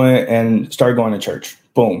 Joined and started going to church.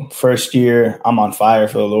 Boom. First year, I'm on fire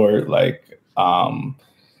for the Lord.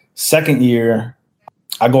 Second year,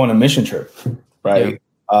 I go on a mission trip, right?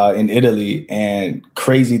 Yeah. In Italy, and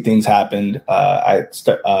crazy things happened.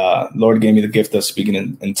 Lord gave me the gift of speaking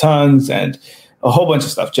in tongues and a whole bunch of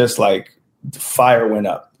stuff. Just like the fire went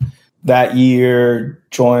up. That year,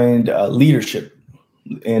 joined leadership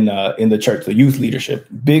in the church, the youth leadership,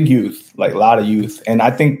 big youth, like a lot of youth. And I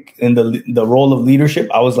think in the role of leadership,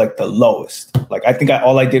 I was like the lowest. Like, I think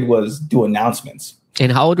all I did was do announcements.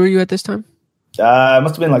 And how old were you at this time? I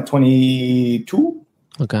must have been like 22.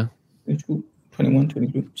 Okay. 22, 21,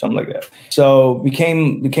 22, something like that. So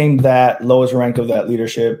became that lowest rank of that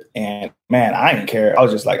leadership. And man, I didn't care. I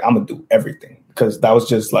was just like, I'm going to do everything, because that was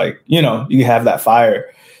just like, you know, you have that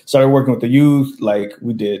fire. Started working with the youth. Like,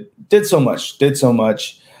 we did so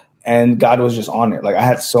much. And God was just on it. Like, I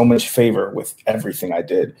had so much favor with everything I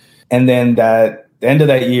did. And then the end of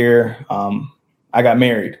that year, I got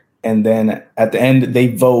married. And then at the end, they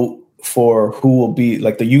vote for who will be,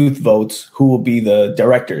 like, the youth votes who will be the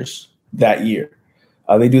directors that year.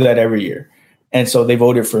 They do that every year. And so they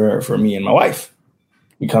voted for me and my wife,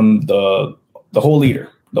 become the whole leader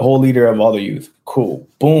of all the youth. Cool.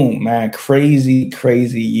 Boom, man. Crazy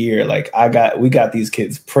year. Like, we got these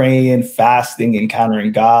kids praying, fasting,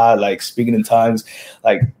 encountering God, like speaking in tongues,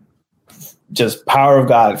 like just power of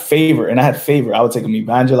God, favor. And I had favor. I would take them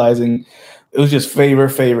evangelizing. It was just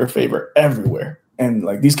favor everywhere. And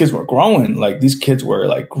like, these kids were growing. Like,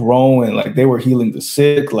 they were healing the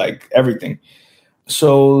sick, like everything.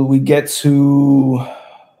 So we get to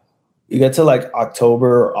like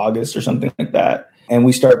October or August or something like that. And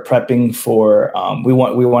we start prepping for, we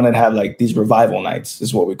wanted to have like these revival nights,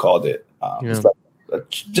 is what we called it.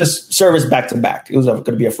 Just service back to back. It was going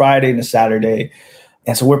to be a Friday and a Saturday.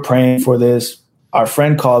 And so we're praying for this. Our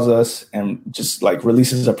friend calls us and just like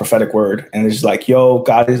releases a prophetic word. And it's like, yo,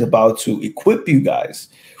 God is about to equip you guys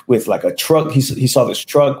with like a truck. He saw this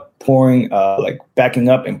truck pouring, like backing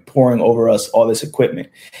up and pouring over us all this equipment.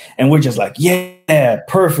 And we're just like, yeah,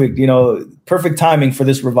 perfect. You know, perfect timing for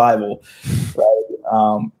this revival. Right?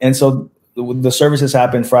 And so the services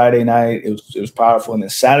happened Friday night. It was powerful. And then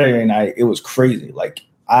Saturday night, it was crazy. Like,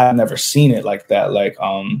 I've never seen it like that. Like,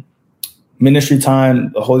 ministry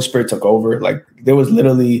time, the Holy Spirit took over. Like, there was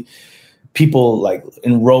literally people like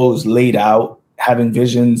in rows laid out, having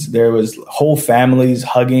visions. There was whole families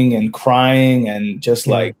hugging and crying, and just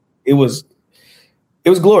like, it was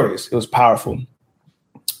glorious. It was powerful.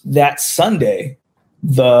 That Sunday,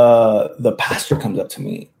 the pastor comes up to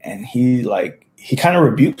me, and he kind of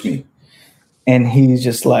rebuked me, and he's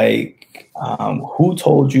just like, who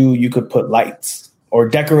told you could put lights or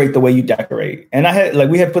decorate the way you decorate? And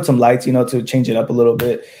we had put some lights, you know, to change it up a little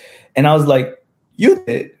bit. And I was like, you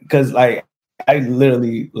did. Cause like, I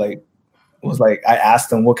literally like was like, I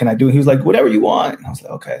asked him, what can I do? And he was like, whatever you want. And I was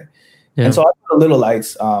like, okay. Yeah. And so I put the little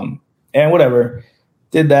lights, and whatever,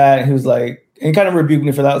 did that. He was like, and he kind of rebuked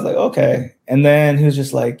me for that. I was like, okay. And then he was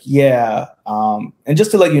just like, yeah. And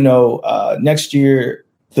just to let you know, next year,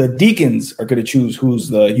 the deacons are going to choose who's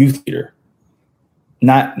the youth leader,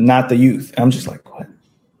 not the youth. And I'm just like, what?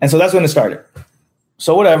 And so that's when it started.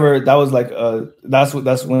 So whatever, that was like,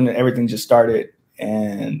 that's when everything just started.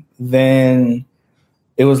 And then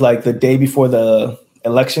it was like the day before the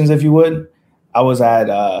elections, if you would, I was at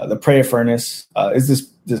the Prayer Furnace. It's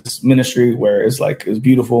this ministry where it was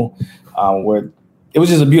beautiful, where it was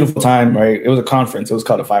just a beautiful time, right? It was a conference. It was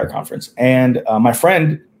called a fire conference. And my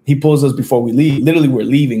friend, he pulls us before we leave. Literally, we're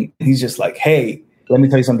leaving. And he's just like, hey, let me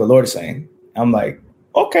tell you something the Lord is saying. I'm like,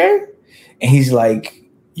 okay. And he's like,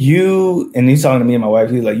 and he's talking to me and my wife.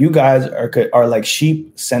 He's like, you guys are like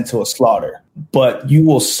sheep sent to a slaughter, but you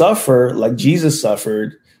will suffer like Jesus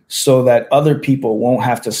suffered, so that other people won't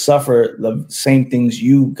have to suffer the same things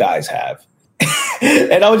you guys have.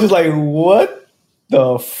 And I was just like, what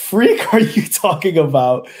the freak are you talking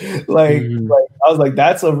about? Like, I was like,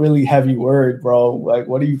 that's a really heavy word, bro. Like,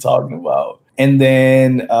 what are you talking about? And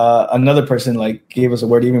then another person like gave us a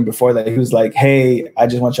word even before that. He was like, hey, I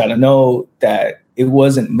just want y'all to know that it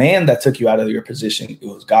wasn't man that took you out of your position. It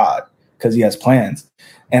was God, because he has plans.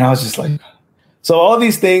 And I was just like, So all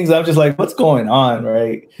these things, I'm just like, what's going on,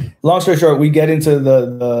 right? Long story short, we get into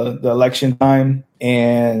the election time,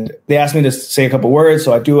 and they asked me to say a couple words.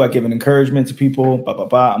 So I do. I give an encouragement to people. Blah, blah,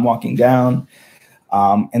 blah. I'm walking down.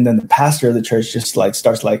 And then the pastor of the church just like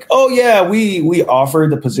starts like, oh, yeah, we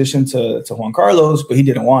offered the position to Juan Carlos, but he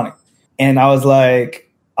didn't want it. And I was like,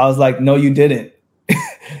 no, you didn't.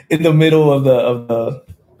 In the middle of the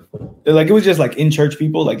like, it was just like in church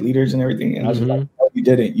people, like leaders and everything. And I was just like, no, you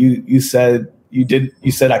didn't. You said you did.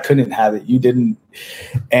 You said I couldn't have it. You didn't.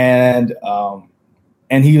 And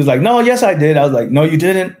he was like, no, yes, I did. I was like, no, you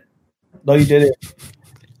didn't. No, you didn't.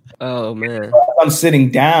 Oh, man. I'm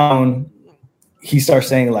sitting down. He starts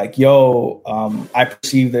saying like, yo, I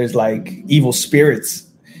perceive there's like evil spirits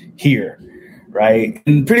here. Right.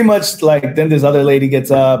 And pretty much like then this other lady gets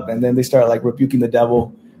up and then they start like rebuking the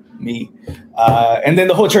devil, me. And then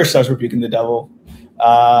the whole church starts rebuking the devil.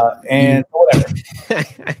 And whatever.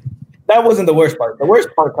 That wasn't the worst part. The worst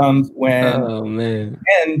part comes when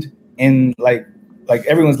and like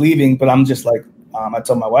everyone's leaving, but I'm just like, I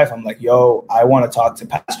told my wife, I'm like, yo, I want to talk to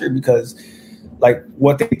pastor because like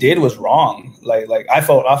what they did was wrong. Like I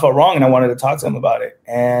felt wrong and I wanted to talk to him about it.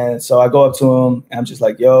 And so I go up to him and I'm just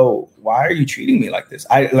like, yo, why are you treating me like this?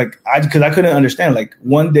 Because I couldn't understand. Like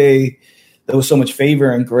one day there was so much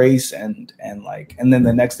favor and grace and then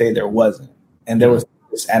the next day there wasn't. And there was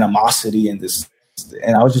this animosity and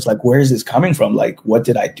I was just like, where is this coming from? Like, what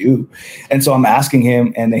did I do? And so I'm asking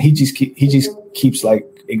him and then he just keeps like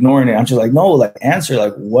ignoring it. I'm just like, no, like answer,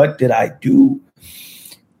 like, what did I do?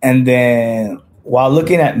 And then while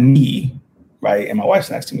looking at me, right, and my wife's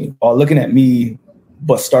next to me, while looking at me,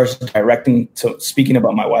 but starts speaking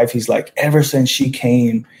about my wife, he's like, ever since she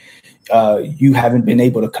came, you haven't been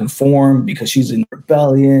able to conform because she's in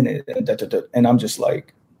rebellion. And I'm just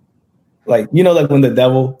like, you know, like when the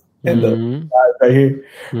devil and the guy right here,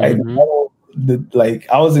 like, the devil,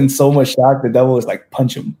 I was in so much shock. The devil was like,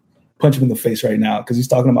 punch him in the face right now because he's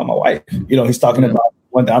talking about my wife. You know, he's talking about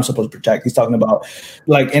one that I'm supposed to protect. He's talking about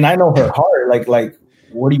like, and I know her heart. Like,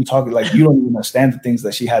 what are you talking? Like, you don't even understand the things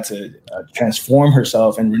that she had to transform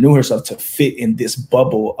herself and renew herself to fit in this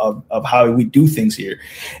bubble of how we do things here.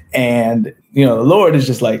 And you know, the Lord is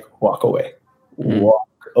just like, walk away.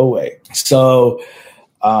 So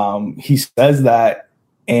he says that,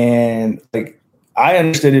 and like I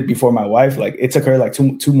understood it before my wife. Like it took her like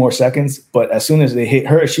two more seconds, but as soon as they hit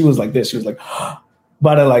her, she was like this. She was like.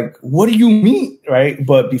 But like, what do you mean? Right.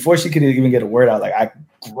 But before she could even get a word out, like I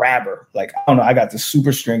grab her, like, I don't know. I got the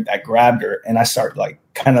super strength. I grabbed her and I start like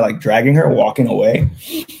kind of like dragging her, walking away.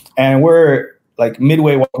 And we're like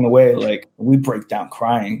midway walking away. Like we break down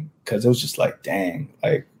crying because it was just like, dang,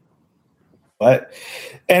 like what?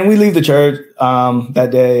 And we leave the church that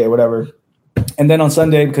day or whatever. And then on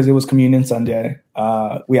Sunday, because it was communion Sunday,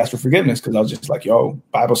 we asked for forgiveness because I was just like, yo,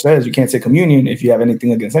 Bible says you can't say communion if you have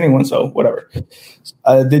anything against anyone. So whatever.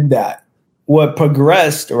 I did that. What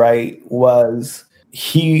progressed, right, was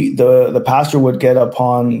the pastor would get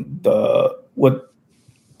upon would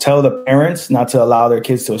tell the parents not to allow their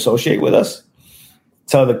kids to associate with us,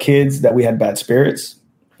 tell the kids that we had bad spirits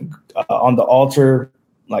on the altar,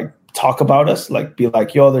 like talk about us, like be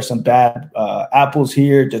like, yo, there's some bad apples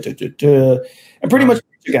here, and pretty much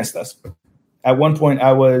against us. At one point,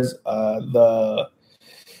 I was the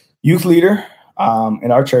youth leader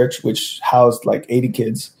in our church, which housed like 80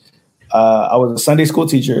 kids. I was a Sunday school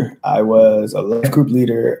teacher. I was a life group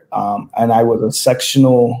leader, and I was a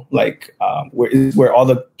sectional, like where all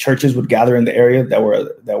the churches would gather in the area that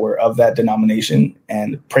were of that denomination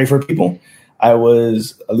and pray for people. I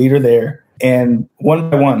was a leader there, and one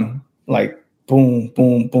by one, like boom,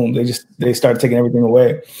 boom, boom, they started taking everything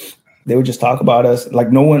away. They would just talk about us,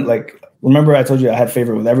 like no one, like remember I told you I had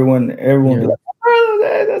favor with everyone. Everyone would be like,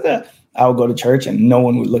 oh, I would go to church and no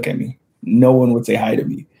one would look at me. No one would say hi to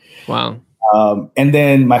me. Wow. And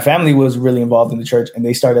then my family was really involved in the church and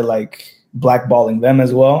they started like blackballing them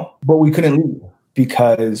as well. But we couldn't leave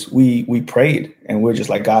because we prayed and we're just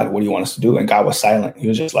like, God, what do you want us to do? And God was silent. He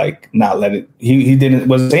was just like, not let it. He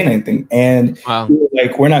wasn't saying anything. And we were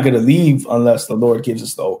like, we're not going to leave unless the Lord gives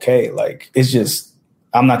us the okay. Like, it's just,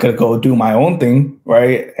 I'm not going to go do my own thing.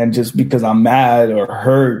 Right. And just because I'm mad or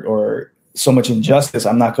hurt or so much injustice,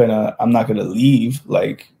 I'm not going to leave.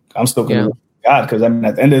 Like, I'm still going to God, because I mean,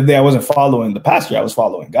 at the end of the day, I wasn't following the pastor. I was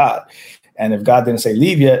following God. And if God didn't say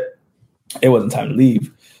leave yet, it wasn't time to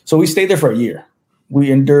leave. So we stayed there for a year.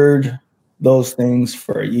 We endured those things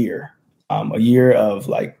for a year of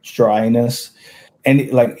like dryness.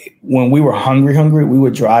 And like when we were hungry, we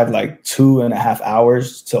would drive like 2.5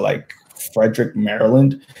 hours to like Frederick,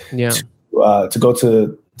 Maryland to go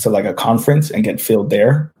to like a conference and get filled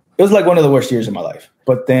there. it was like one of the worst years of my life.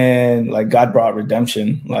 But then like God brought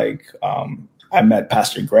redemption. Like I met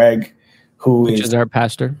Pastor Greg, which is our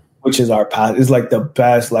pastor. Which is our pastor. Is like the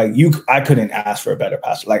best. Like I couldn't ask for a better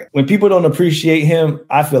pastor. Like when people don't appreciate him,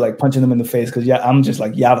 I feel like punching them in the face because I'm just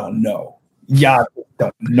like, y'all don't know. Y'all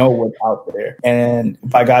don't know what's out there. And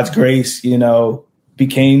by God's grace, you know,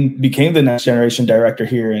 became the next generation director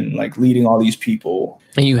here and like leading all these people.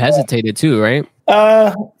 And you hesitated too, right?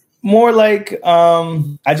 More like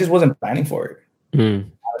I just wasn't planning for it.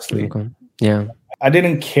 Honestly. Okay. Yeah. I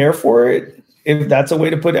didn't care for it, if that's a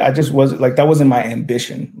way to put it. I just wasn't like, that wasn't my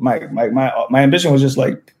ambition. My ambition was just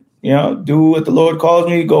like, you know, do what the Lord calls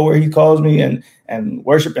me, go where he calls me and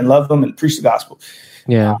worship and love him and preach the gospel.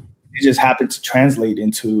 Yeah. It just happened to translate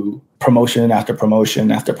into promotion after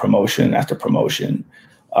promotion after promotion after promotion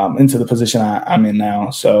into the position I'm in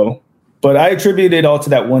now. So, but I attribute it all to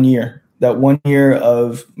that 1 year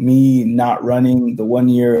of me not running, the 1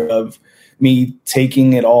 year of me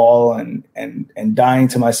taking it all and dying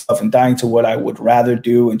to myself and dying to what I would rather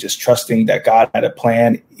do and just trusting that God had a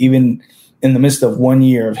plan, even in the midst of 1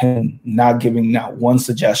 year of him not giving not one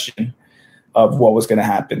suggestion of what was going to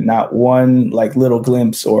happen, not one like little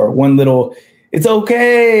glimpse or one little, it's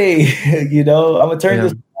okay, you know, I'm going to turn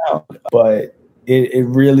this around. But it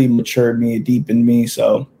really matured me, it deepened me.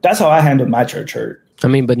 So that's how I handled my church hurt. I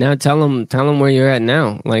mean, but now tell them where you're at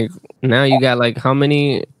now. Like now you got like how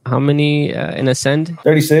many in Ascend?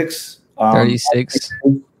 36. 36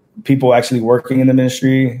 people actually working in the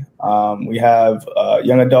ministry. We have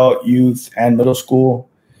young adult, youth, and middle school.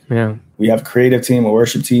 Yeah. We have a creative team, a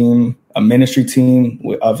worship team, a ministry team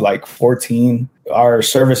of like 14. Our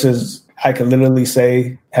services, I could literally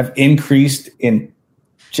say, have increased in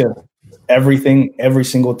just everything every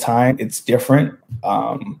single time. It's different.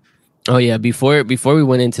 Oh yeah, before we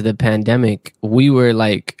went into the pandemic, we were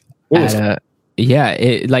like I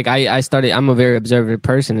started, I'm a very observant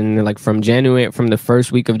person, and like from the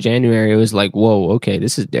first week of January, it was like, whoa, okay,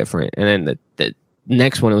 this is different. And then the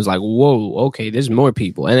next one, it was like, whoa, okay, there's more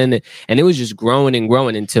people. And then it was just growing and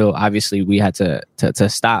growing until obviously we had to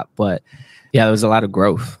stop. But yeah, there was a lot of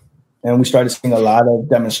growth. And we started seeing a lot of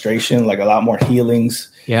demonstration, like a lot more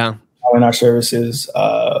healings. Yeah. In our services,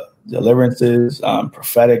 deliverances,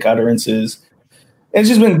 prophetic utterances.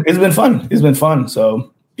 It's been fun. It's been fun.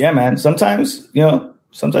 So yeah, man, sometimes you gotta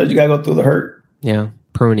go through the hurt. Yeah.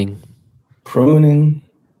 Pruning,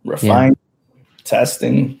 refining,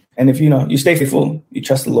 testing. And if you stay faithful, you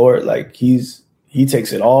trust the Lord, like he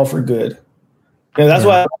takes it all for good. Yeah, that's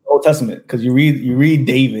why I love the Old Testament, because you read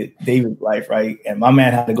David's life, right? And my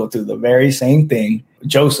man had to go through the very same thing.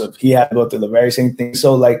 Joseph, he had to go through the very same thing.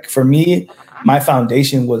 So like for me, my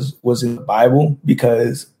foundation was in the Bible,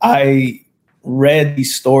 because I read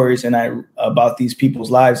these stories about these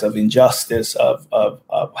people's lives of injustice, of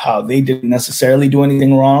how they didn't necessarily do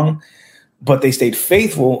anything wrong, but they stayed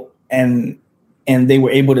faithful and they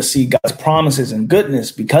were able to see God's promises and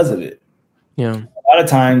goodness because of it. Yeah. A lot of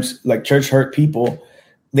times, like church hurt people,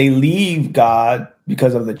 they leave God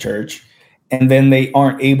because of the church, and then they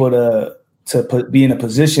aren't able to be in a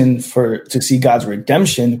position to see God's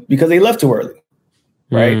redemption because they left too early,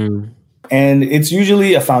 right? And it's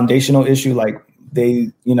usually a foundational issue, like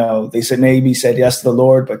they said yes to the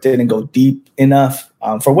Lord, but didn't go deep enough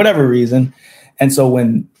for whatever reason. And so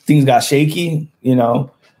when things got shaky,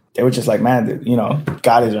 they were just like, man,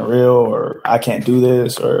 God isn't real, or I can't do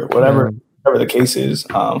this, or whatever the case is.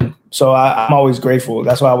 So I'm always grateful.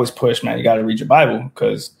 That's why I always push, man, you got to read your Bible,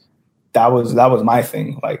 because that was my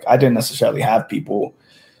thing. Like I didn't necessarily have people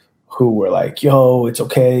who were like, yo, it's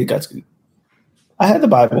okay, God's good. I had the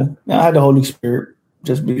Bible. I had the Holy Spirit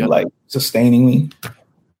just be like sustaining me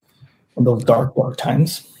in those dark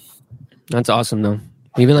times. That's awesome, though.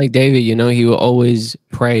 Even like David, he would always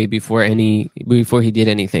pray before he did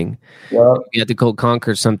anything. Yeah. If he had to go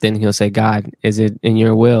conquer something, he'll say, God, is it in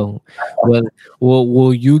your will?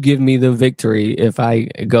 Will you give me the victory if I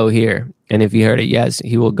go here? And if he heard a yes,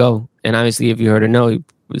 he will go. And obviously, if you heard a no, he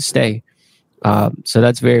would stay. So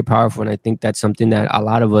that's very powerful. And I think that's something that a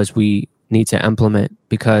lot of us, we need to implement,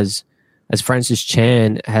 because as Francis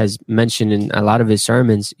Chan has mentioned in a lot of his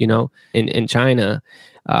sermons, in China,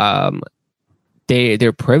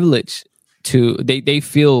 they're privileged they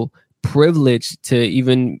feel privileged to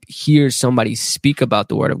even hear somebody speak about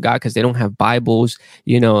the word of God, because they don't have Bibles.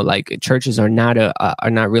 Like churches are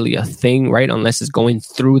not really a thing, right? Unless it's going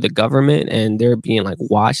through the government and they're being like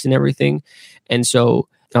watched and everything. And so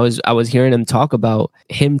I was hearing him talk about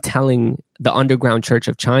him telling the underground church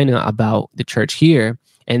of China about the church here,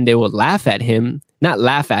 and they would laugh at him not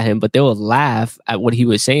laugh at him, but they will laugh at what he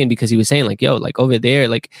was saying, because he was saying like, yo, like over there,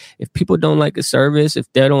 like if people don't like a service,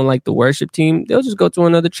 if they don't like the worship team, they'll just go to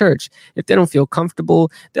another church. If they don't feel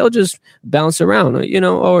comfortable, they'll just bounce around, you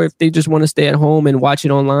know, or if they just want to stay at home and watch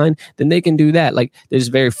it online, then they can do that. Like there's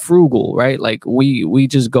very frugal, right? Like we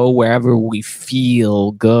just go wherever we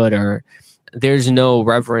feel good, or there's no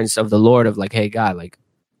reverence of the Lord of like, hey God, like,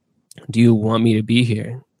 do you want me to be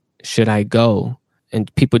here? Should I go?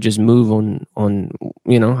 And people just move on,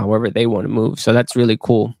 you know, however they want to move. So that's really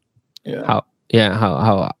cool. Yeah.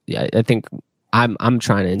 I think I'm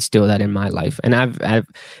trying to instill that in my life. And and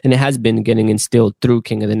it has been getting instilled through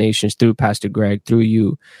King of the Nations, through Pastor Greg, through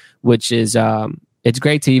you, which is, it's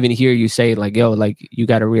great to even hear you say like, yo, like you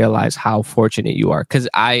got to realize how fortunate you are. Cause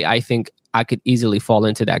I think I could easily fall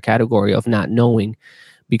into that category of not knowing,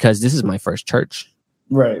 because this is my first church.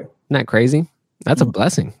 Right. Isn't that crazy? That's a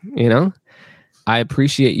blessing, you know? I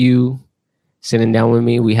appreciate you sitting down with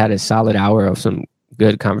me. We had a solid hour of some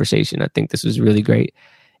good conversation. I think this was really great.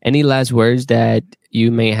 Any last words that you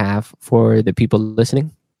may have for the people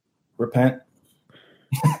listening? Repent.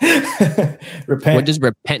 Repent. What does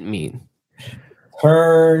repent mean?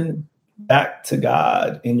 Turn back to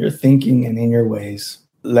God in your thinking and in your ways.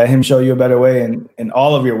 Let him show you a better way in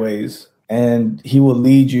all of your ways, and he will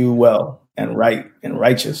lead you well and right and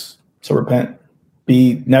righteous. So repent.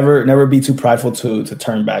 Never be too prideful to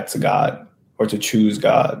turn back to God, or to choose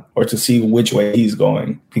God, or to see which way he's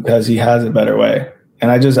going, because he has a better way. And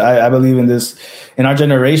I believe in this. In our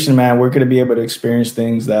generation, man, we're going to be able to experience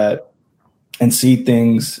things and see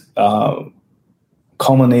things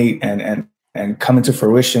culminate and come into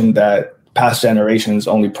fruition that past generations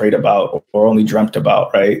only prayed about or only dreamt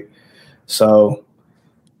about, right? So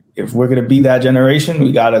if we're going to be that generation,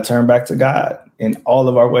 we got to turn back to God in all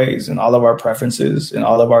of our ways, in all of our preferences, in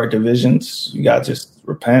all of our divisions. You got to just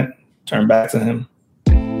repent, turn back to him.